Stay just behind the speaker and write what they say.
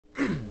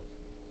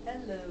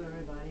Hello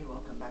everybody,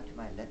 welcome back to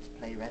my Let's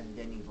Play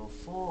Resident Evil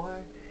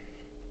 4.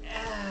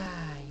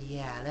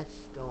 Yeah, let's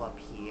go up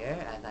here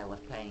as I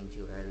was planning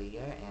to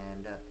earlier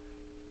and,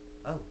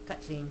 oh,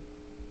 cutscene.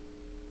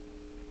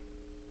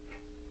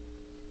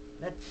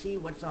 Let's see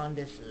what's on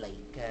this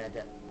lake. There's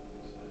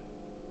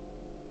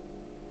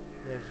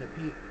a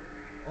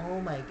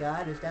oh my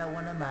god, is that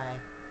one of my...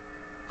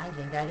 I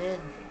think that is.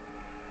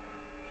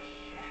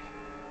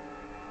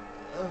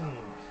 Oh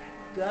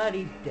god,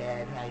 he's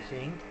dead, I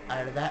think.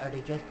 Either that or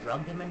they just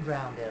drugged him and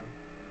drowned him.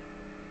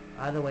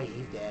 Either way,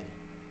 he's dead.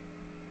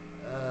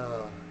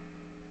 Oh.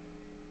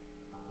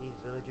 These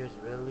villagers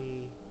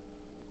really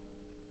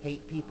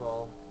hate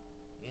people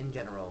in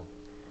general.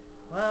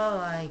 Well,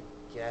 I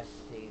guess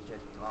he's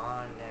just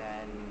gone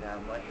and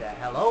what the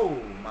hell? Oh,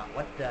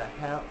 what the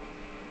hell?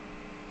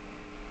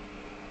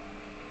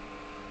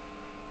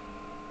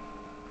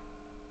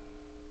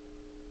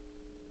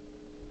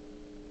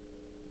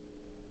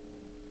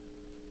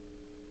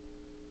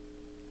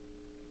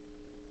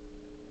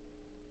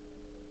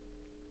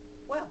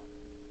 Well,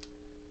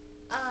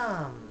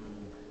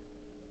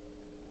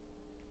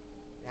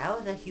 that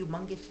was a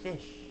humongous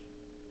fish.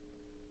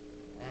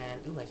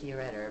 And, ooh, I see a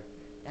red herb.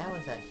 That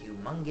was a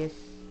humongous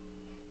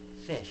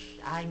fish.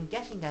 I'm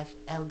guessing that's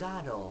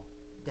Delgado.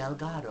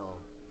 Deldago.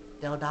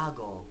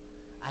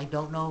 I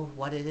don't know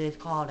what it is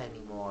called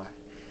anymore.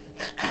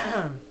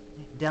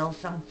 Del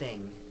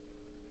something.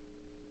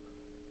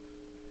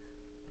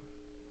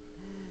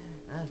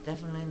 That's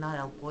definitely not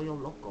El Pollo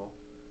Loco.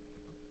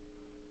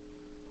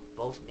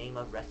 Both name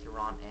of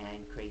restaurant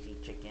and crazy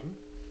chicken.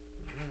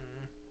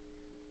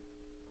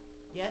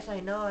 Yes, I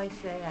know I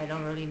say I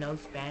don't really know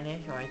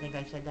Spanish, or I think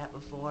I said that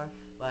before,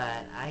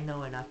 but I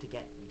know enough to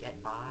get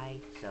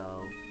by,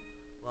 so...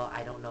 Well,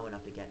 I don't know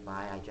enough to get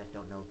by, I just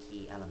don't know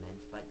key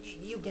elements, but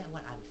you get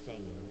what I'm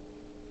saying.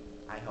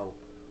 I hope.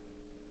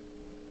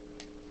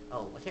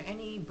 Oh, was there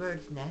any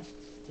bird's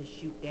nests to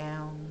shoot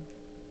down?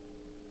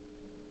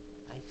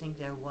 I think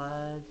there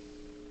was.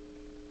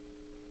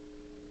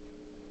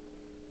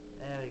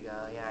 There we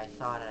go, yeah, I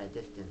saw it at a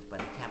distance,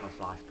 but it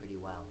camouflaged pretty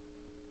well.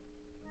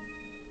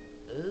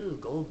 Ooh,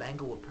 gold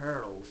bangle with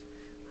pearls.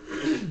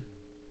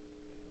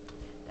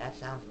 That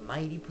sounds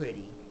mighty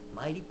pretty.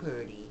 Mighty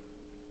pretty.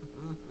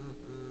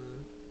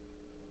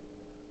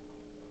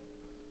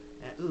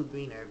 Ooh,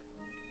 green herb.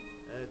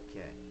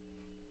 Okay.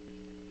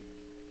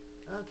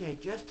 Okay,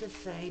 just to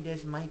say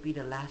this might be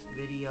the last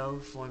video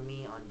for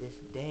me on this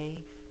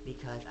day,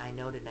 because I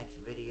know the next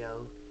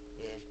video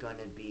is going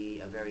to be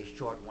a very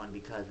short one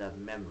because of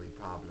memory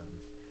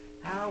problems.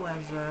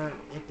 However,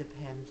 it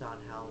depends on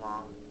how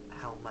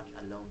much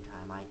alone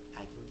time I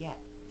can get.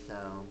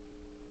 So,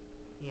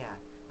 yeah,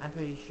 I'm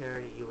pretty sure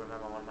you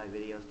remember one of my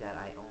videos that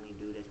I only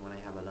do this when I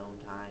have alone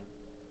time.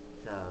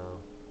 So,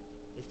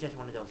 it's just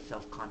one of those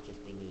self-conscious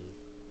thingies.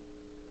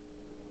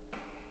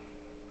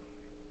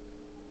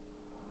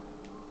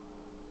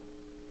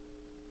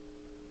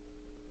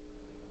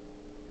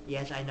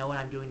 Yes, I know what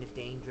I'm doing is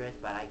dangerous,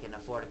 but I can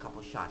afford a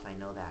couple shots, I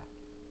know that.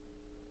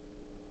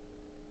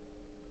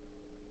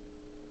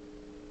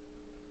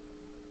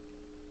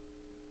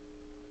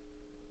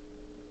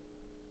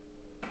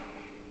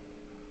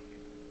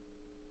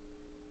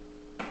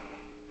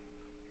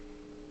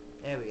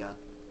 There we go.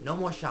 No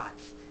more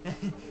shots.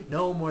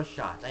 No more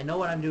shots. I know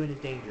what I'm doing is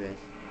dangerous.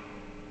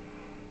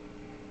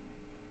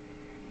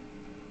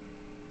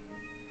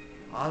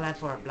 All that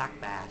for a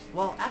black bass.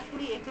 Well,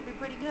 actually, it could be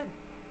pretty good.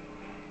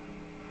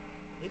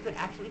 It could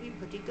actually be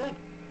pretty good.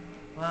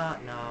 Well,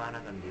 no, I'm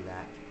not gonna do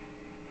that.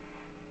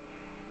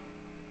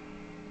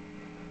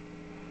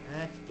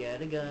 Let's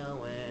get it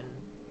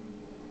going.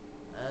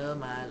 Oh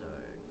my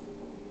lord.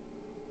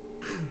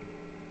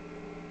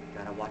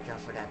 Gotta watch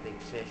out for that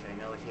big fish. I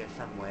know it's here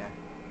somewhere.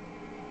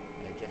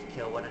 I just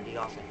killed one of the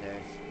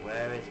officers.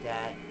 Where is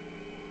that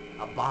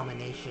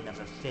abomination of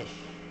a fish?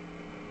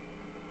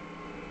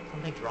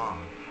 Something's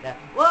wrong.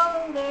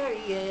 Whoa, there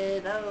he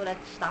is. Oh,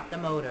 let's stop the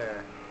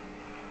motor.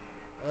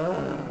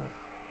 Ugh.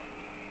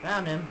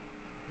 Found him.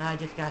 Now I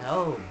just got...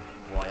 Oh,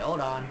 boy, hold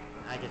on.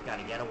 I just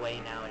gotta get away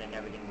now and then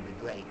everything will be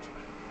great.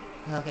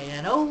 Okay,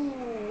 then... Oh,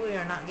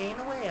 we're not getting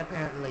away,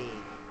 apparently.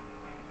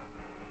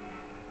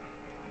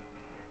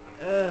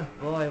 Ugh,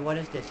 boy, what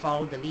is this?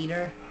 Follow the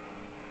leader?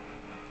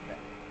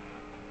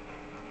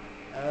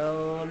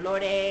 Oh,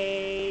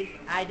 lordy!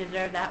 I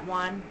deserve that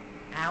one.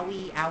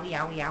 Owie, owie,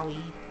 owie,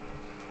 owie.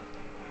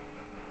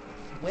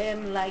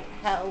 Swim like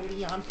hell,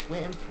 Leon.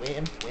 Swim,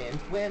 swim, swim,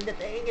 swim. The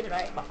thing is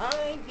right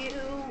behind you.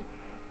 There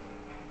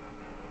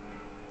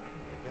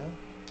we go.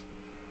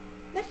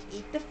 Let's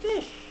eat the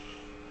fish.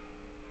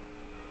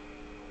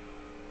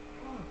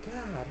 Oh,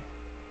 God.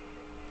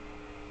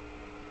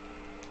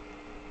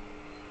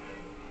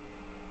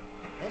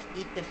 Let's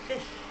eat the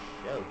fish.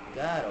 Oh,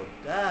 God, oh,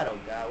 God, oh,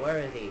 God. Where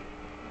is he?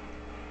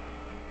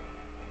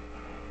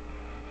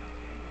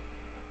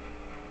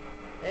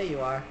 There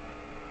you are.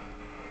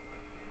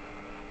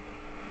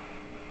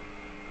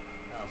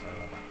 Oh, for the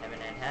love of heaven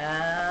and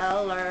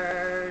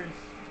hellers.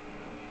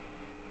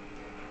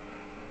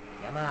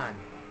 Come on.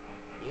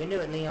 You can do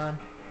it, Leon.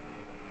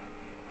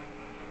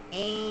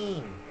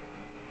 Aim!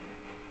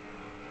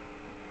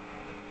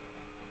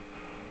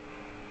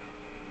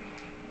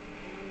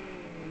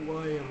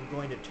 Boy, I'm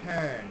going to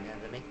turn,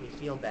 and it makes me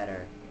feel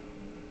better.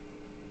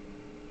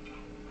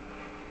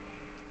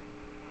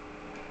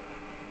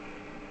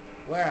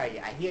 Where are you?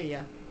 I hear you.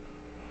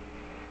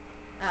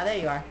 Ah, there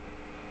you are.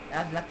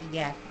 That was a lucky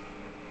guess.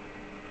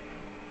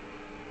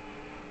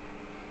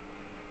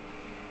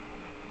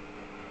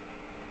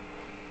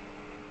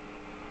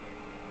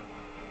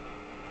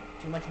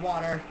 Too much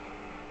water.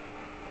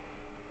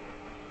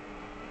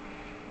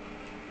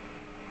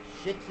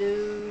 Shih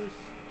Tzus,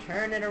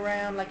 turn it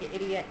around like an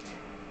idiot.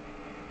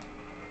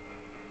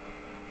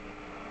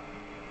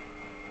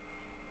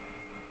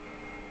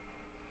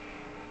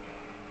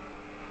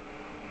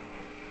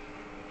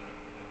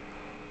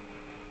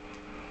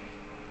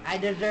 I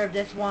deserve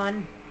this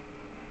one.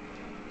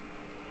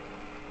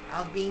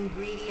 I was being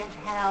greedy as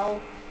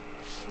hell.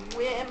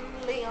 Swim,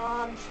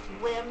 Leon,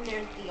 swim.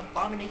 There's the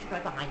abomination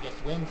right behind you.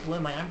 Swim,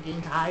 swim. My arm's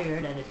getting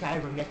tired, and it's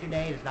tired from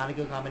yesterday. It's not a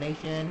good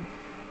combination.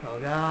 Oh,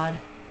 God.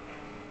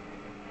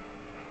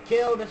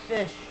 Kill the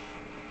fish.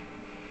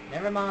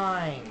 Never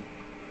mind.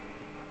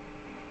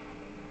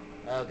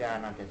 Oh,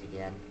 God, not this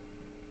again.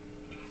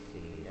 Let's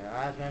see.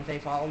 I was going to say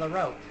follow the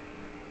rope.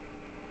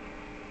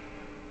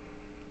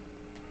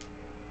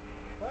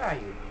 Where are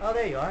you? Oh,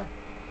 there you are.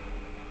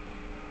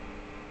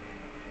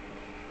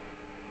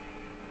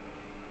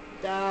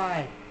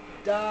 Die!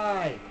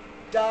 Die!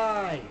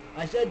 Die!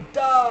 I said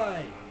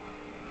die!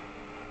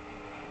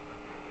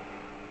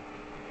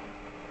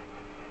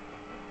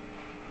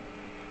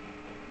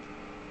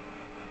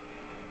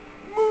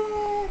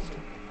 Move!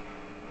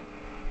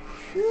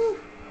 Phew!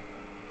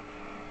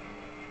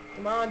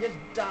 Come on, just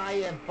die,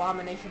 you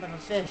abomination of a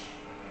fish.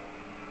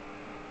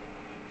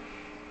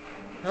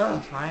 Oh,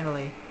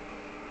 finally.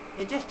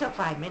 It just took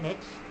 5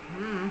 minutes.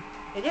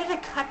 If there's a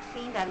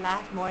cutscene that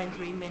lasts more than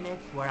 3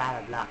 minutes, we're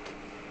out of luck.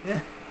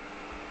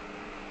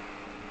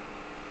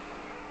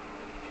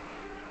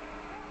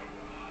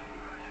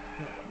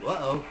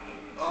 Uh-oh.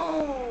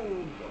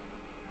 Oh!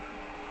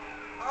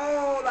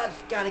 Oh,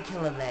 that's gotta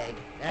kill a leg.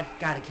 That's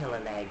gotta kill a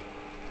leg.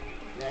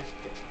 Let's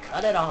just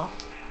cut it off.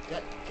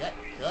 Cut, cut,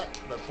 cut.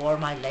 Before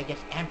my leg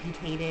gets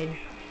amputated.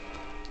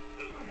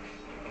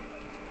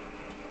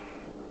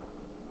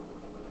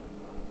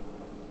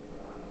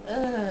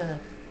 Ugh.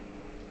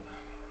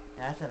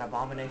 That's an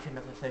abomination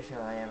of a fish if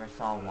I ever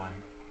saw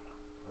one.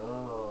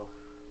 Oh.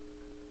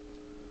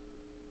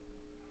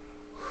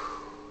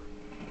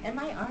 And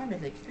my arm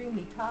is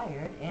extremely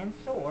tired and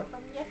sore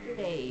from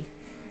yesterday.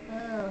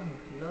 Oh,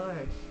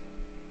 Lord.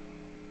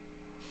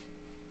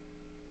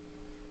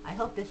 I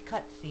hope this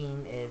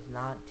cutscene is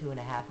not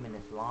 2.5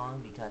 minutes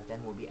long, because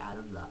then we'll be out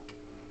of luck.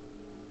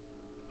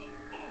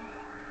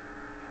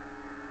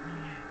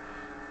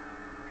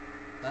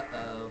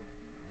 Uh-oh.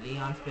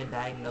 Leon's been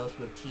diagnosed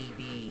with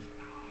TB.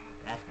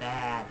 That's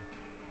bad.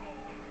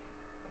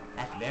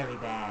 That's very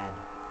bad.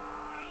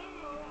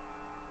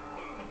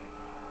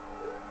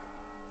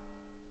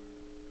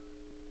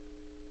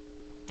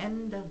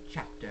 End of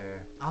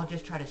chapter. I'll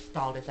just try to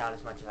stall this out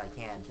as much as I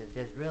can, since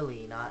there's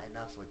really not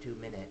enough for 2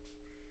 minutes.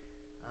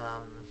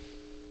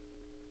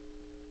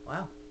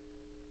 Wow.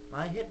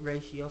 My hit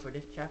ratio for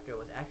this chapter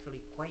was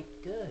actually quite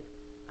good.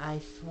 I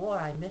swore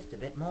I missed a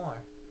bit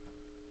more.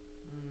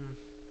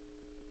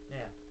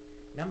 Yeah.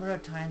 Number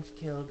of times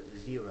killed,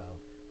 0.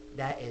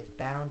 That is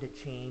bound to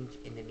change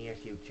in the near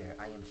future.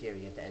 I am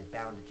serious. That is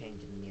bound to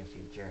change in the near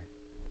future.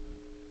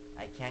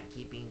 I can't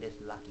keep being this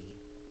lucky.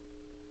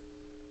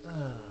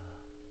 Ugh.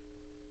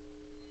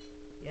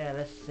 Yeah,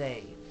 let's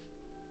save.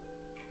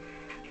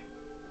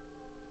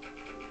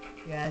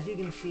 Yeah, as you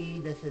can see,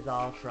 this is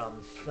all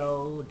from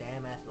so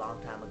damn ass long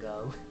time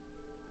ago.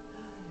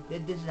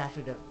 This is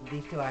actually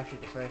these two are actually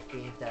the first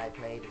games that I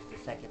played. This is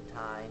the second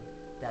time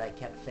that I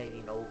kept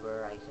saving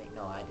over. I think,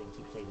 no, I didn't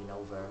keep saving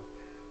over.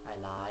 I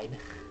lied.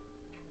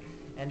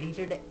 And these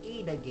are the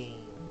Ada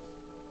games.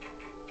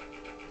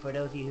 For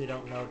those of you who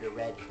don't know, the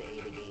red is the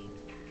Ada games.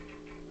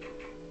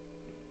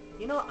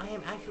 You know, I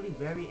am actually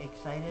very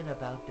excited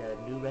about the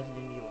new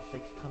Resident Evil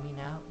 6 coming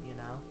out, you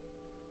know.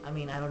 I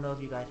mean, I don't know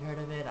if you guys heard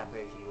of it. I'm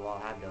pretty sure you all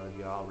have, though, if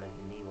you're all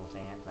Resident Evil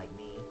fans like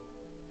me.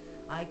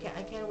 I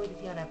can't wait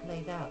to see how that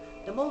plays out.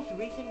 The most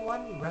recent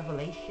one,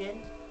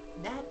 Revelation,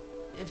 that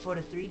is for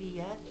the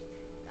 3DS.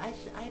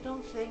 I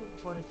don't think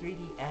for the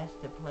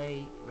 3DS to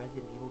play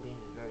Resident Evil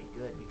games is very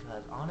good,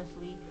 because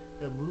honestly,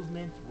 the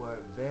movements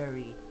were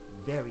very,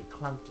 very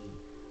clunky.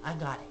 I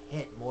got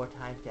hit more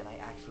times than I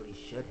actually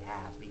should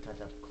have because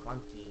of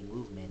clunky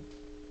movement.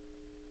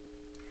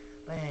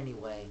 But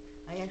anyway,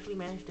 I actually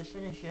managed to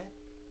finish it.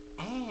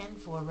 And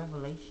for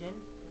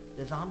Revelation,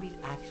 the zombies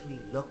actually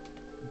looked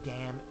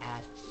damn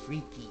ass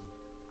freaky.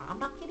 I'm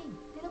not kidding.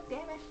 They look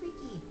damn ass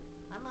freaky.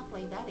 I'm not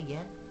playing that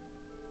again.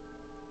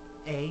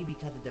 A,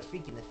 because of the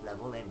freakiness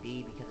level, and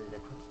B, because of the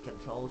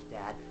controls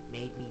that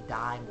made me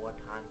die more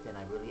times than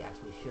I really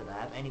actually should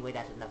have. Anyway,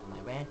 that's enough of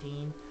my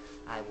ranting.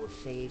 I will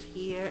save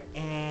here,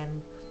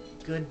 and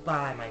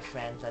goodbye, my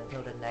friends,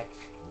 until the next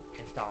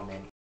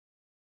installment.